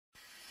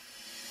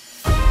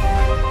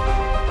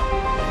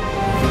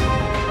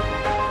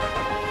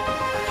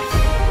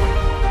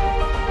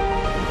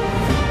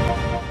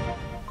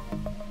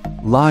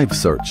Live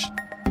search.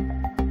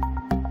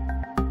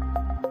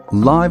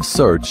 Live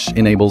search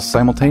enables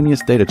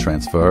simultaneous data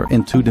transfer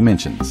in 2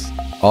 dimensions.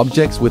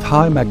 Objects with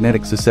high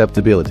magnetic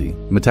susceptibility,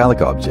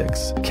 metallic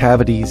objects,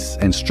 cavities,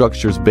 and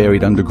structures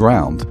buried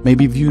underground may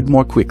be viewed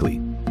more quickly.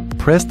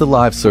 Press the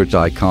Live Search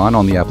icon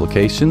on the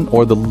application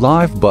or the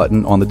Live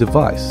button on the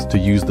device to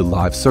use the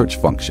Live Search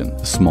function.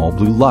 The small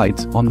blue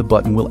light on the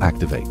button will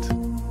activate.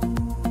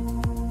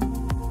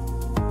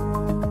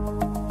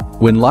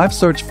 When Live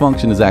Search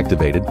function is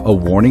activated, a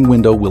warning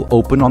window will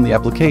open on the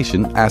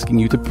application asking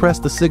you to press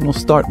the Signal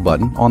Start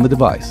button on the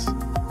device.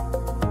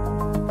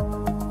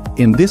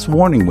 In this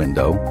warning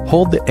window,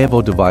 hold the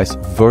EVO device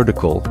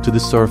vertical to the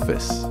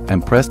surface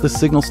and press the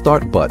Signal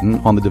Start button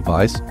on the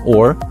device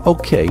or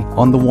OK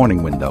on the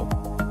warning window.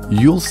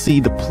 You'll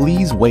see the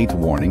Please Wait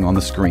warning on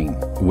the screen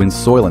when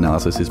soil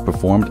analysis is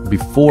performed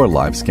before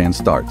Live Scan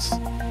starts.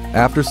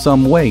 After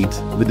some wait,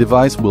 the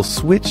device will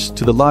switch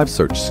to the Live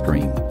Search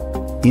screen.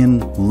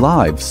 In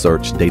Live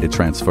Search data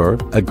transfer,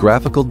 a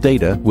graphical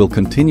data will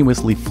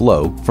continuously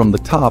flow from the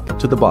top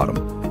to the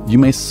bottom. You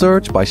may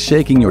search by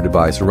shaking your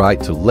device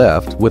right to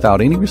left without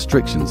any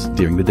restrictions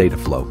during the data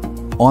flow.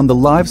 On the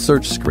Live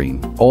Search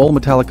screen, all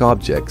metallic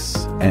objects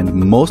and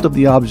most of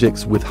the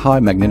objects with high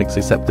magnetic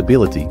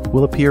susceptibility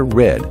will appear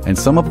red, and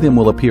some of them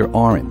will appear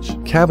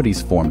orange.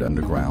 Cavities formed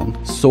underground,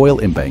 soil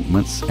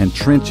embankments, and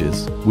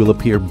trenches will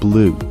appear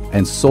blue,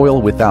 and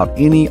soil without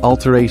any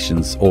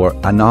alterations or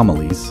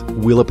anomalies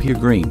will appear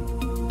green.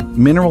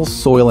 Minerals,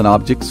 soil, and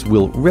objects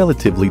with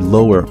relatively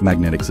lower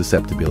magnetic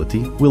susceptibility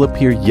will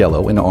appear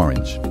yellow and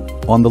orange.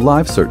 On the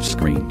Live Search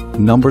screen,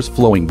 numbers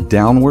flowing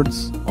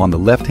downwards on the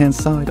left-hand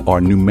side are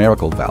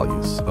numerical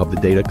values of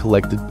the data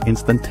collected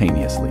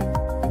instantaneously.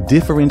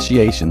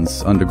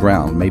 Differentiations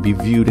underground may be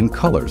viewed in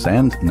colors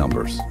and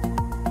numbers.